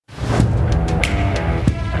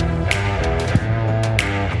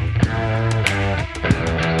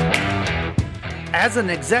As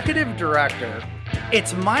an executive director,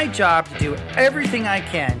 it's my job to do everything I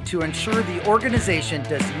can to ensure the organization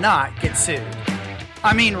does not get sued.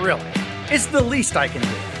 I mean, really, it's the least I can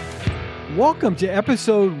do. Welcome to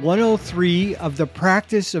episode 103 of the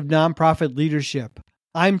Practice of Nonprofit Leadership.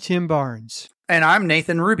 I'm Tim Barnes. And I'm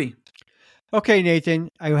Nathan Ruby. Okay, Nathan,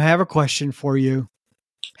 I have a question for you.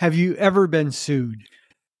 Have you ever been sued?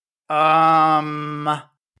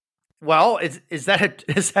 Well, is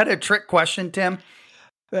that a trick question, Tim?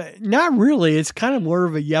 Not really. It's kind of more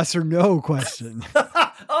of a yes or no question.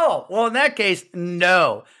 Oh, well, in that case,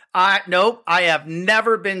 no. Nope, I have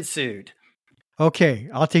never been sued. Okay,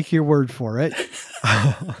 I'll take your word for it.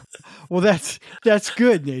 Well, that's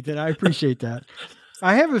good, Nathan. I appreciate that.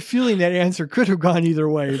 I have a feeling that answer could have gone either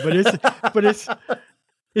way, but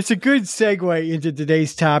it's a good segue into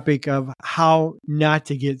today's topic of how not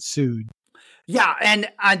to get sued. Yeah, and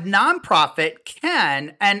a nonprofit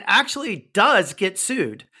can and actually does get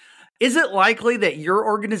sued. Is it likely that your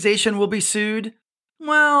organization will be sued?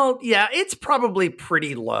 Well, yeah, it's probably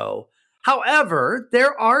pretty low. However,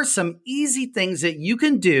 there are some easy things that you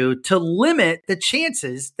can do to limit the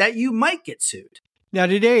chances that you might get sued. Now,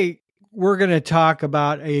 today, we're going to talk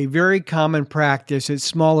about a very common practice at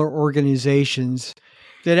smaller organizations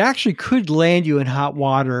that actually could land you in hot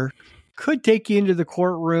water, could take you into the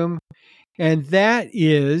courtroom, and that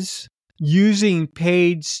is using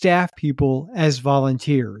paid staff people as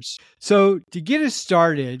volunteers. So to get us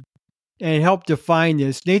started and help define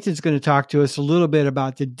this, Nathan's going to talk to us a little bit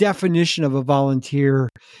about the definition of a volunteer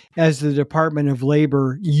as the Department of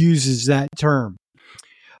Labor uses that term.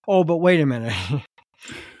 Oh, but wait a minute.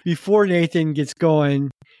 Before Nathan gets going,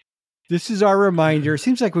 this is our reminder. It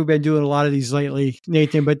seems like we've been doing a lot of these lately,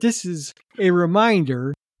 Nathan, but this is a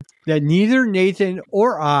reminder that neither Nathan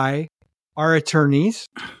or I are attorneys,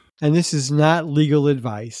 and this is not legal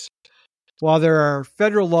advice. While there are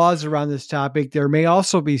federal laws around this topic, there may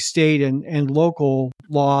also be state and local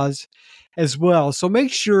laws as well. So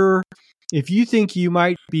make sure if you think you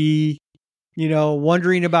might be,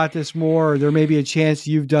 wondering about this more, or there may be a chance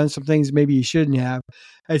you've done some things maybe you shouldn't have,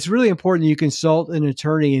 it's really important you consult an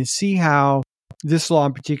attorney and see how this law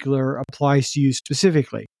in particular applies to you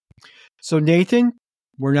specifically. So Nathan,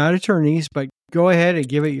 we're not attorneys, but go ahead and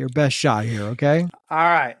give it your best shot here, okay? All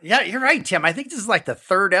right. Yeah, you're right, Tim. I think this is like the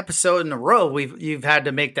third episode in a row you've had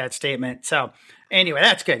to make that statement. So anyway,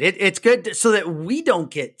 that's good. It's good so that we don't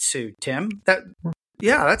get sued, Tim.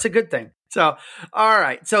 That's a good thing. So, all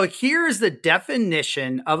right. So here's the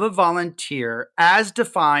definition of a volunteer as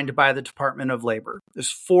defined by the Department of Labor.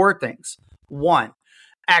 There's 4 things. 1,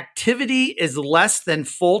 activity is less than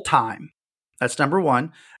full time. That's number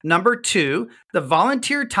 1. Number 2, the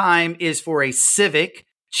volunteer time is for a civic,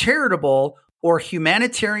 charitable, or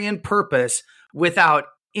humanitarian purpose without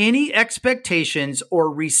any expectations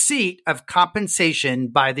or receipt of compensation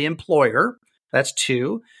by the employer. That's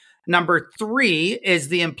 2. Number 3 is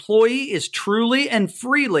the employee is truly and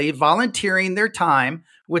freely volunteering their time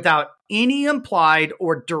without any implied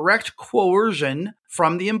or direct coercion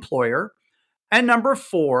from the employer. And number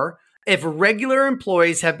 4, if regular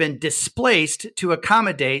employees have been displaced to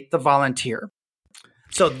accommodate the volunteer.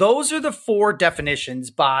 So those are the 4 definitions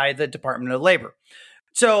by the Department of Labor.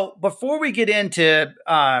 So before we get into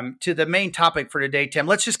to the main topic for today, Tim,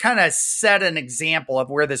 let's just kind of set an example of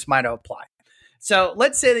where this might apply. So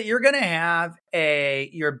let's say that you're going to have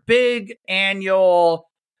your big annual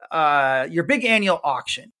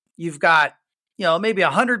auction. You've got maybe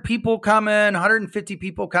 100 people coming, 150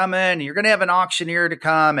 people coming, and you're going to have an auctioneer to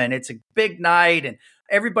come, and it's a big night, and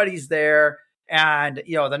everybody's there, and,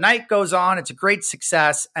 the night goes on, it's a great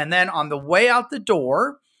success, and then on the way out the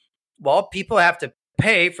door, well, people have to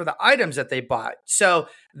pay for the items that they bought. So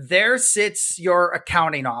there sits your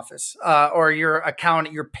accounting office, or your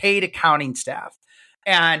paid accounting staff,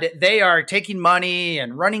 and they are taking money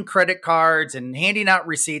and running credit cards and handing out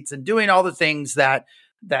receipts and doing all the things that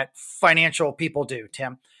financial people do,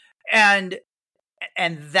 Tim. And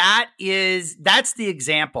that's the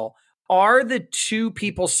example. Are the 2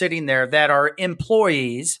 people sitting there that are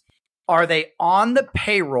employees, are they on the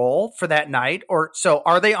payroll for that night? Or so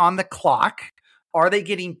are they on the clock? Are they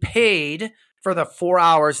getting paid for the 4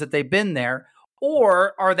 hours that they've been there?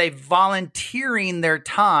 Or are they volunteering their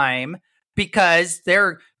time because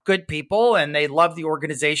they're good people and they love the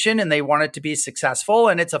organization and they want it to be successful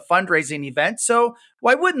and it's a fundraising event? So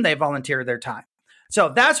why wouldn't they volunteer their time? So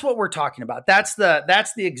that's what we're talking about. That's the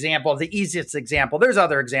example, the easiest example. There's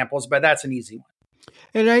other examples, but that's an easy one.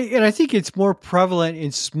 And I think it's more prevalent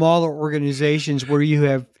in smaller organizations where you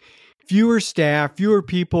have fewer staff, fewer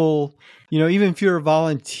people, even fewer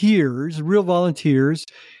volunteers, real volunteers.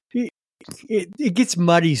 it gets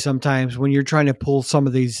muddy sometimes when you're trying to pull some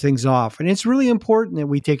of these things off. And it's really important that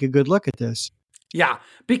we take a good look at this. Yeah,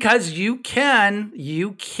 because you can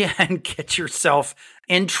get yourself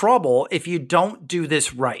in trouble if you don't do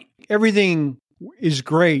this right. Everything is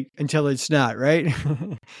great until it's not, right?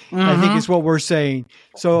 I think it's what we're saying.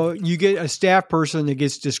 So you get a staff person that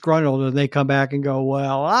gets disgruntled and they come back and go,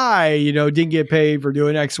 well, I, didn't get paid for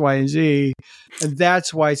doing X, Y, and Z. And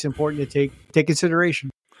that's why it's important to take consideration.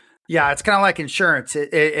 Yeah, it's kind of like insurance.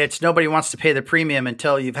 It's nobody wants to pay the premium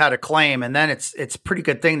until you've had a claim, and then it's a pretty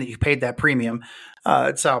good thing that you paid that premium.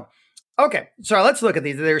 So let's look at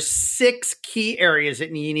these. There's 6 key areas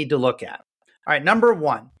that you need to look at. All right, number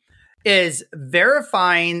 1 is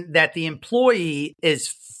verifying that the employee is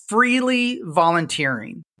freely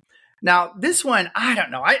volunteering. Now, this one, I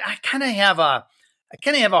don't know. I kind of have a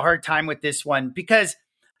hard time with this one, because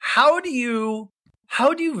how do you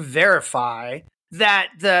verify that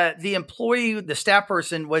the employee, the staff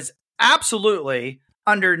person, was absolutely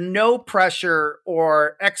under no pressure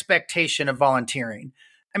or expectation of volunteering?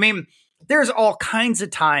 I mean, there's all kinds of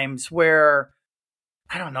times where,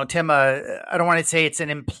 I don't know, Tim, I don't want to say it's an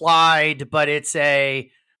implied, but it's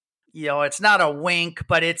it's not a wink,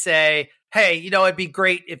 but it's a, hey, it'd be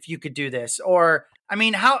great if you could do this. Or, I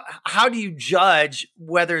mean, how do you judge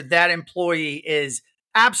whether that employee is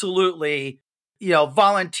absolutely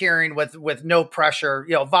volunteering with no pressure,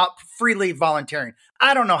 freely volunteering?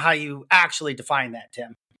 I don't know how you actually define that,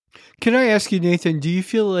 Tim. Can I ask you, Nathan, do you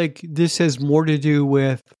feel like this has more to do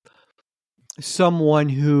with someone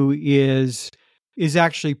who is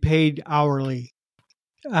actually paid hourly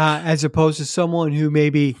as opposed to someone who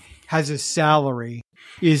maybe has a salary?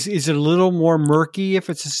 Is it a little more murky if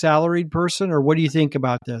it's a salaried person, or what do you think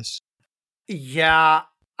about this? Yeah,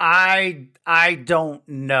 I don't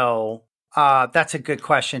know. That's a good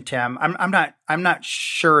question, Tim. I'm not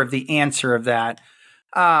sure of the answer of that.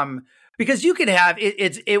 Because you could have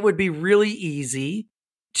it would be really easy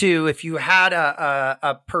to, if you had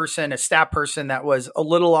a staff person that was a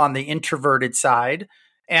little on the introverted side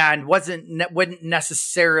and wouldn't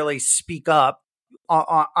necessarily speak up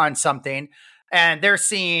on something, and they're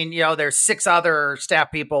seeing, there's 6 other staff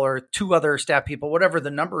people or 2 other staff people, whatever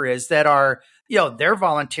the number is, that are, they're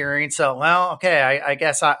volunteering. So, well, okay, I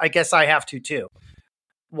guess I have to too.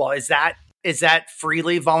 Well, is that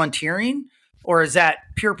freely volunteering, or is that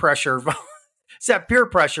peer pressure? Is that peer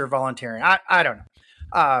pressure volunteering? I don't know.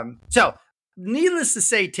 So needless to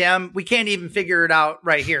say, Tim, we can't even figure it out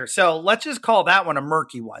right here. So let's just call that one a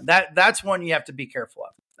murky one. That's one you have to be careful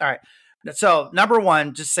of. All right. So number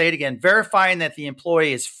 1, just say it again, verifying that the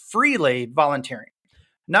employee is freely volunteering.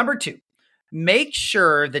 Number 2, make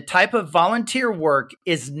sure the type of volunteer work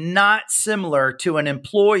is not similar to an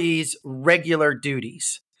employee's regular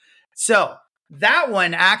duties. So that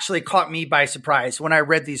one actually caught me by surprise when I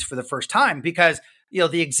read these for the first time, because,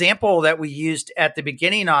 the example that we used at the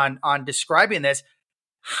beginning on describing this,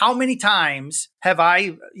 how many times have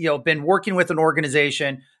I, been working with an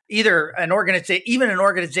organization, even an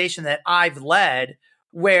organization that I've led,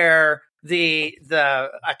 where the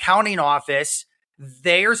accounting office,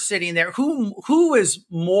 they're sitting there, who is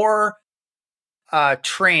more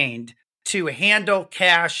trained to handle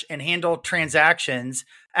cash and handle transactions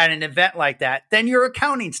at an event like that than your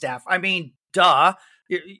accounting staff? I mean, duh.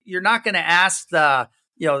 You're not going to ask the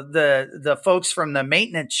folks from the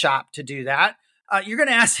maintenance shop to do that. You're going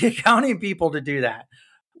to ask the accounting people to do that.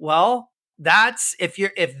 Well, that's if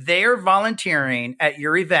they're volunteering at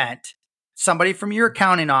your event, somebody from your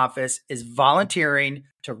accounting office is volunteering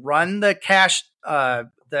to run the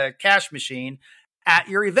cash machine at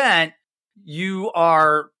your event,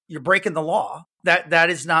 you're breaking the law. That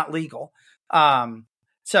is not legal.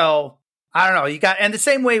 So I don't know. And the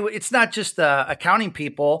same way, it's not just the accounting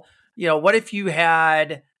people. What if you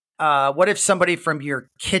had, what if somebody from your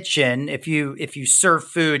kitchen, if you serve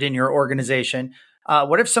food in your organization,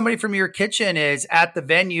 what if somebody from your kitchen is at the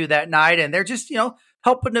venue that night and they're just,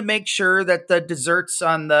 helping to make sure that the desserts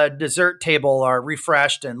on the dessert table are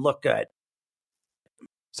refreshed and look good?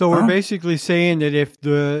 So we're basically saying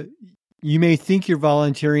that you may think you're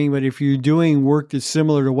volunteering, but if you're doing work that's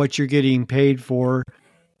similar to what you're getting paid for,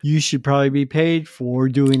 you should probably be paid for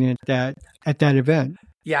doing it at that event.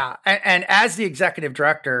 Yeah. And as the executive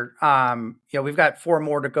director, we've got 4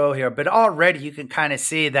 more to go here, but already you can kind of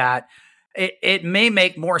see that it may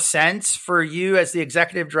make more sense for you as the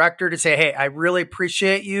executive director to say, hey, I really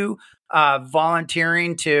appreciate you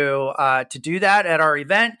volunteering to do that at our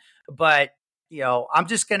event, but, I'm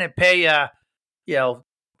just going to pay you,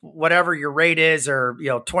 whatever your rate is, or,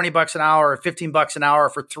 $20 an hour or $15 an hour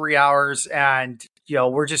for 3 hours. And,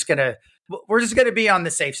 we're just going to be on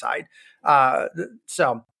the safe side.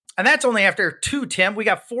 And that's only after 2, Tim. We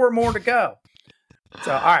got 4 more to go.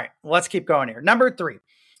 So, all right, let's keep going here. Number 3,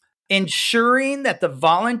 ensuring that the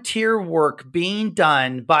volunteer work being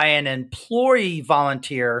done by an employee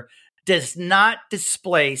volunteer does not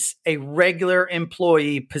displace a regular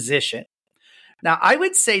employee position. Now, I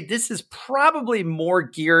would say this is probably more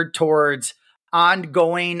geared towards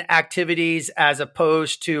ongoing activities as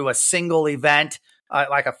opposed to a single event,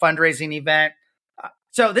 like a fundraising event.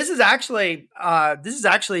 So this is actually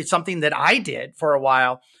something that I did for a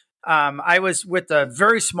while. I was with a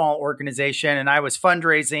very small organization, and I was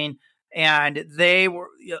fundraising, and they were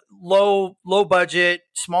low budget,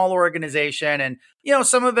 small organization, and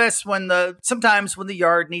some of us sometimes when the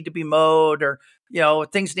yard need to be mowed, or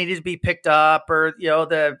things needed to be picked up, or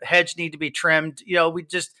the hedge need to be trimmed, we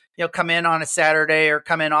just come in on a Saturday or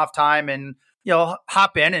come in off time and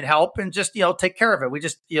hop in and help and just take care of it. We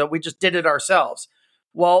just did it ourselves.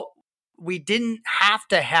 Well, we didn't have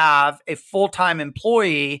to have a full-time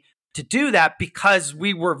employee to do that because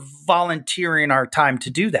we were volunteering our time to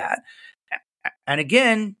do that. And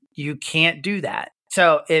again, you can't do that.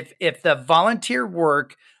 So if the volunteer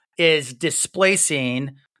work is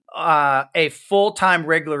displacing a full-time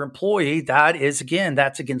regular employee, that's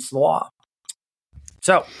against the law.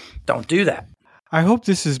 So don't do that. I hope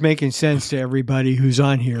this is making sense to everybody who's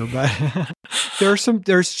on here, but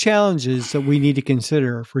there's challenges that we need to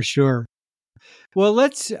consider for sure. Well,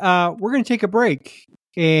 we're going to take a break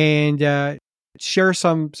and share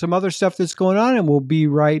some other stuff that's going on, and we'll be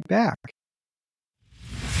right back.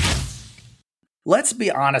 Let's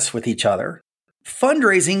be honest with each other.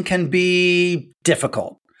 Fundraising can be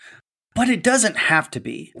difficult, but it doesn't have to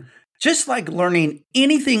be. Just like learning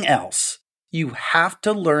anything else, you have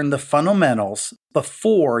to learn the fundamentals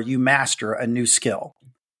before you master a new skill.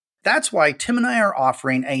 That's why Tim and I are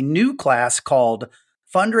offering a new class called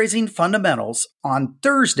Fundraising Fundamentals on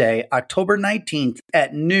Thursday, October 19th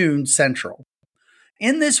at noon Central.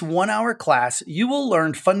 In this 1-hour class, you will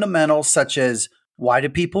learn fundamentals such as, why do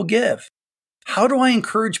people give? How do I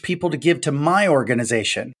encourage people to give to my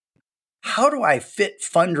organization? How do I fit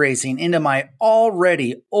fundraising into my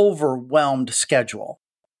already overwhelmed schedule?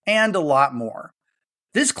 And a lot more.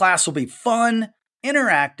 This class will be fun,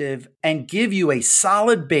 interactive, and give you a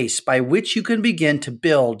solid base by which you can begin to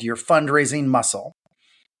build your fundraising muscle.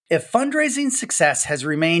 If fundraising success has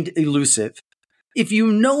remained elusive, if you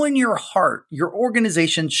know in your heart your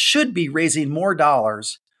organization should be raising more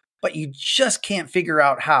dollars, but you just can't figure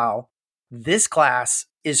out how, this class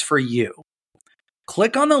is for you.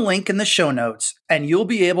 Click on the link in the show notes and you'll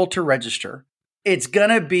be able to register. It's going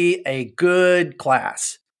to be a good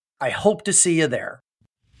class. I hope to see you there.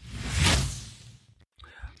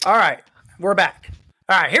 All right, we're back.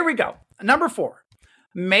 All right, here we go. Number 4,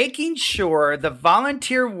 making sure the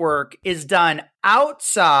volunteer work is done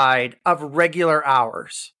outside of regular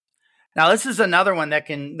hours. Now, this is another one that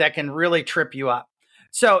can really trip you up.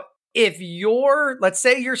 So if let's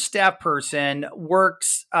say your staff person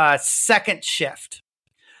works a second shift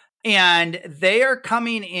and they are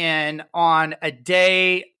coming in on a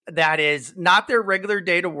day that is not their regular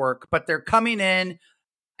day to work, but they're coming in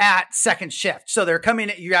at second shift. So they're coming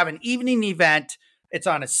in, you have an evening event. It's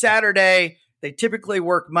on a Saturday. They typically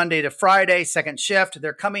work Monday to Friday, second shift.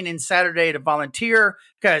 They're coming in Saturday to volunteer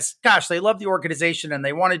because, gosh, they love the organization and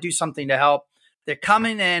they want to do something to help. They're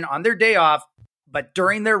coming in on their day off, but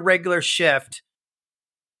during their regular shift,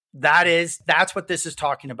 that's what this is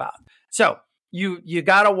talking about. So you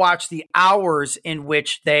got to watch the hours in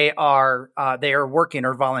which they are working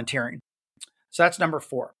or volunteering. So that's number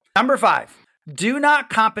 4. Number 5, do not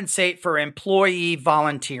compensate for employee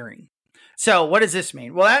volunteering. So what does this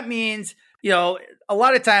mean? Well, that means, a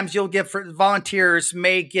lot of times volunteers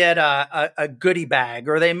may get a goodie bag,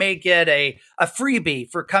 or they may get a freebie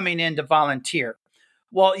for coming in to volunteer.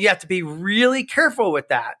 Well, you have to be really careful with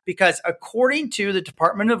that because according to the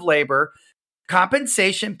Department of Labor,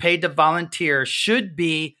 compensation paid to volunteers should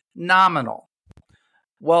be nominal.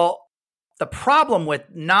 Well, the problem with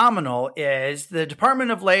nominal is the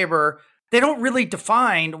Department of Labor, they don't really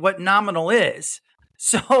define what nominal is.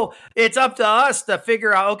 So it's up to us to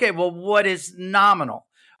figure out, okay, well, what is nominal?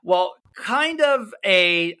 Well, kind of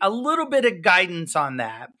a little bit of guidance on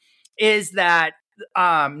that is that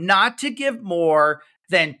not to give more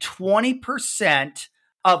than 20%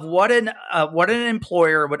 of what an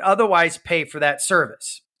employer would otherwise pay for that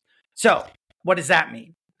service. So what does that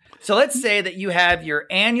mean? So let's say that you have your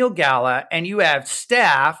annual gala and you have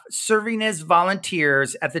staff serving as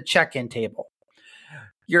volunteers at the check-in table.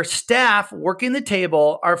 Your staff working the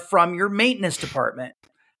table are from your maintenance department.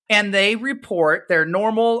 and they report their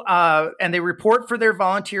normal, and they report for their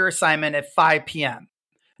volunteer assignment at 5 p.m.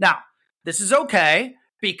 Now, this is okay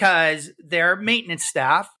because they're maintenance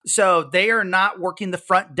staff. So they are not working the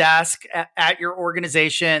front desk at your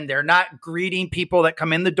organization. They're not greeting people that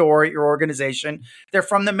come in the door at your organization. They're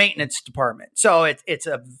from the maintenance department. So it's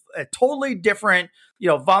a totally different,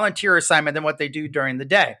 volunteer assignment than what they do during the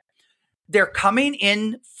day. They're coming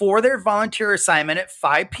in for their volunteer assignment at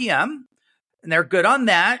 5 p.m. And they're good on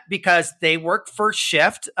that because they work first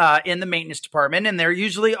shift in the maintenance department, and they're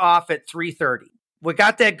usually off at 3:30. We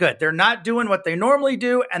got that good. They're not doing what they normally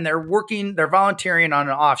do, and they're volunteering on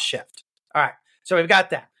an off shift. All right. So we've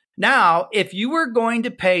got that. Now, if you were going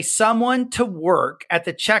to pay someone to work at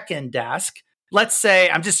the check-in desk, let's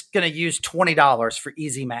say I'm just going to use $20 for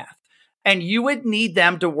easy math, and you would need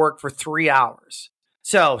them to work for 3 hours.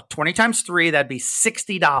 So 20 times 3, that'd be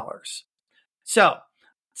 $60. So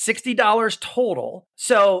 $60 total.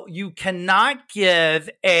 So you cannot give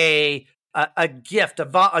a gift,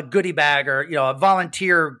 a goodie bag, or a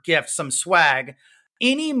volunteer gift, some swag,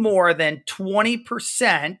 any more than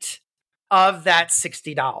 20% of that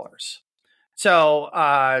 $60.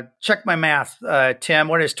 So check my math, Tim.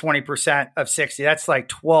 What is 20% of 60? That's like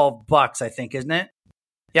 $12, I think, isn't it?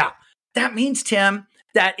 Yeah. That means, Tim,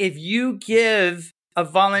 that if you give a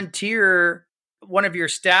volunteer, one of your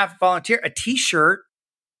staff volunteer, a t-shirt,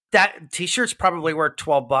 that t-shirt's probably worth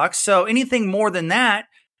 $12. So anything more than that,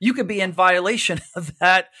 you could be in violation of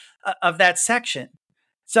that section.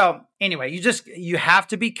 So anyway, you have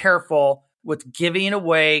to be careful with giving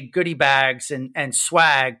away goodie bags and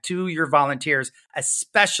swag to your volunteers,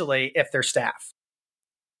 especially if they're staff.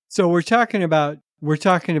 So we're talking about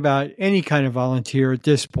any kind of volunteer at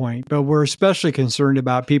this point, but we're especially concerned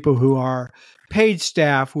about people who are paid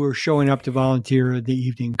staff who are showing up to volunteer in the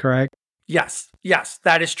evening, correct? Yes,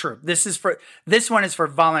 that is true. This one is for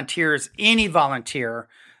volunteers, any volunteer.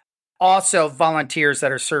 Also volunteers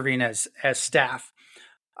that are serving as staff.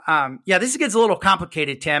 This gets a little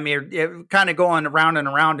complicated, Tim. You're kind of going around and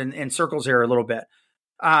around in circles here a little bit.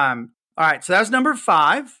 All right, so that was number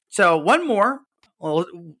 5. So one more. Well,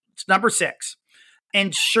 it's number 6.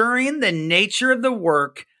 Ensuring the nature of the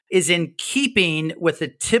work is in keeping with the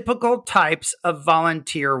typical types of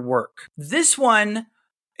volunteer work. This one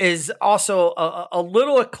is also a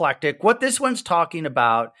little eclectic. What this one's talking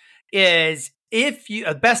about is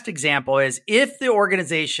a best example is if the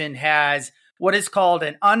organization has what is called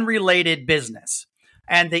an unrelated business.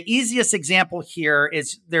 And the easiest example here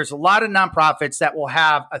is there's a lot of nonprofits that will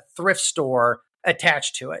have a thrift store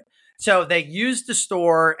attached to it. So they use the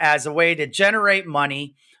store as a way to generate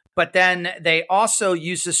money, but then they also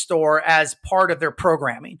use the store as part of their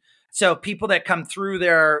programming. So people that come through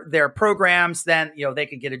their programs, then they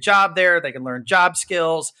can get a job there, they can learn job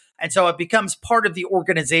skills, and so it becomes part of the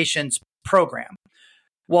organization's program.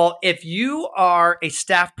 Well, if you are a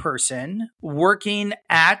staff person working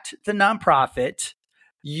at the nonprofit,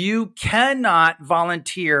 you cannot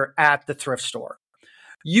volunteer at the thrift store.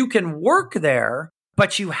 You can work there,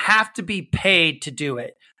 but you have to be paid to do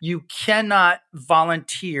it. You cannot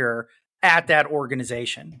volunteer at that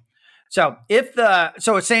organization. So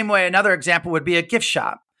the same way, another example would be a gift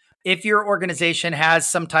shop. If your organization has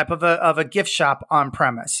some type of a gift shop on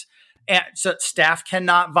premise, and so staff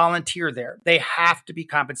cannot volunteer there. They have to be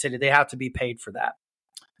compensated. They have to be paid for that.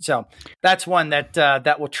 So that's one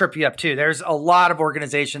that will trip you up too. There's a lot of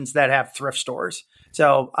organizations that have thrift stores.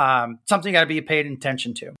 So something got to be paid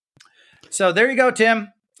attention to. So there you go, Tim.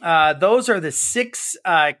 Those are the 6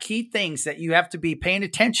 key things that you have to be paying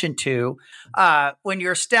attention to when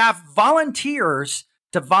your staff volunteers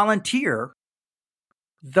to volunteer.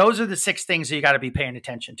 Those are the 6 things that you got to be paying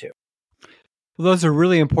attention to. Well, those are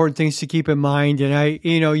really important things to keep in mind. And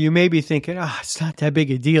you may be thinking, it's not that big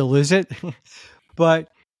a deal, is it? But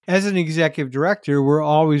as an executive director, we're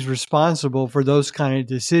always responsible for those kind of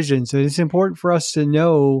decisions. And it's important for us to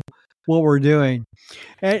know what we're doing.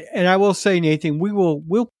 And I will say, Nathan,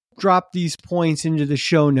 we'll drop these points into the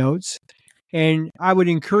show notes. And I would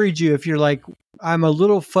encourage you, if you're like, I'm a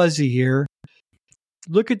little fuzzy here,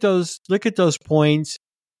 look at those points.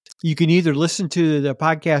 You can either listen to the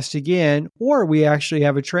podcast again, or we actually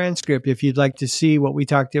have a transcript. If you'd like to see what we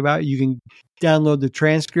talked about, you can download the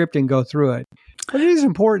transcript and go through it. But it is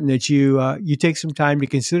important that you take some time to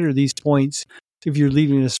consider these points if you're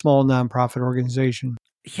leading a small nonprofit organization.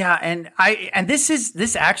 Yeah, and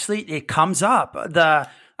this actually it comes up.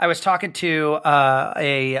 I was talking to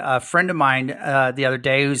a friend of mine the other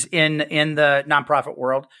day who's in the nonprofit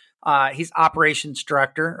world. He's operations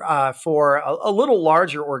director for a little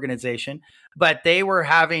larger organization, but they were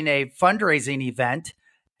having a fundraising event,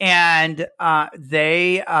 and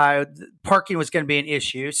parking was going to be an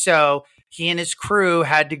issue. So he and his crew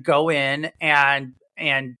had to go in and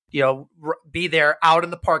be there out in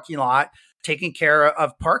the parking lot taking care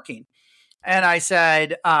of parking. And I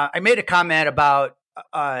said, I made a comment about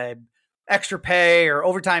extra pay or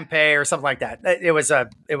overtime pay or something like that.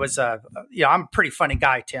 I'm a pretty funny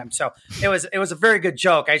guy, Tim. So it was a very good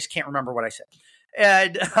joke. I just can't remember what I said.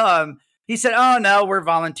 And he said, "Oh no, we're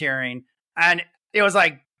volunteering." And it was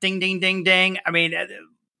like, ding, ding, ding, ding. I mean,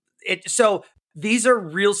 so these are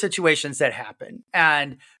real situations that happen.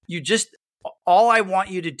 And all I want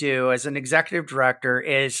you to do as an executive director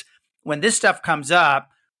is when this stuff comes up,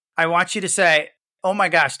 I want you to say, "Oh my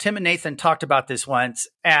gosh, Tim and Nathan talked about this once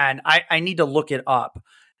and I need to look it up."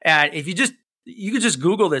 And if you could just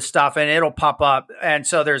Google this stuff and it'll pop up. And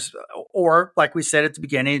so or like we said at the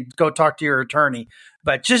beginning, go talk to your attorney,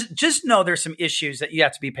 but just know there's some issues that you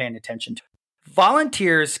have to be paying attention to.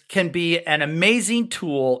 Volunteers can be an amazing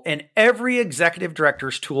tool in every executive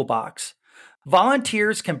director's toolbox.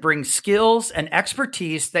 Volunteers can bring skills and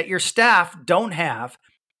expertise that your staff don't have,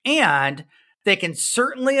 and they can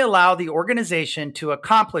certainly allow the organization to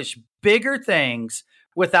accomplish bigger things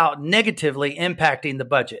without negatively impacting the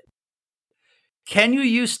budget. Can you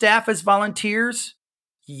use staff as volunteers?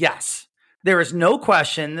 Yes. There is no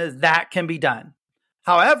question that can be done.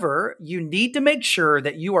 However, you need to make sure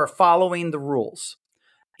that you are following the rules.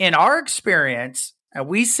 In our experience, and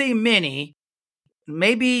we see many,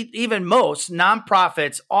 maybe even most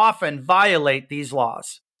nonprofits often violate these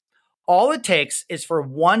laws. All it takes is for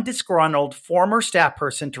one disgruntled former staff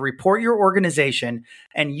person to report your organization,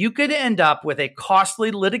 and you could end up with a costly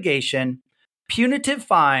litigation, punitive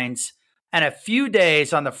fines, and a few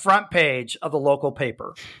days on the front page of the local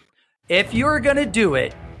paper. If you're going to do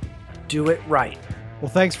it right. Well,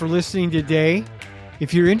 thanks for listening today.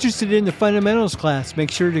 If you're interested in the fundamentals class, make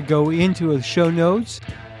sure to go into the show notes,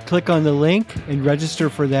 click on the link, and register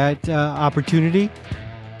for that opportunity.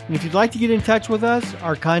 And if you'd like to get in touch with us,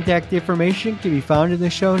 our contact information can be found in the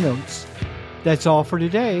show notes. That's all for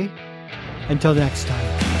today. Until next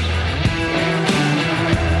time.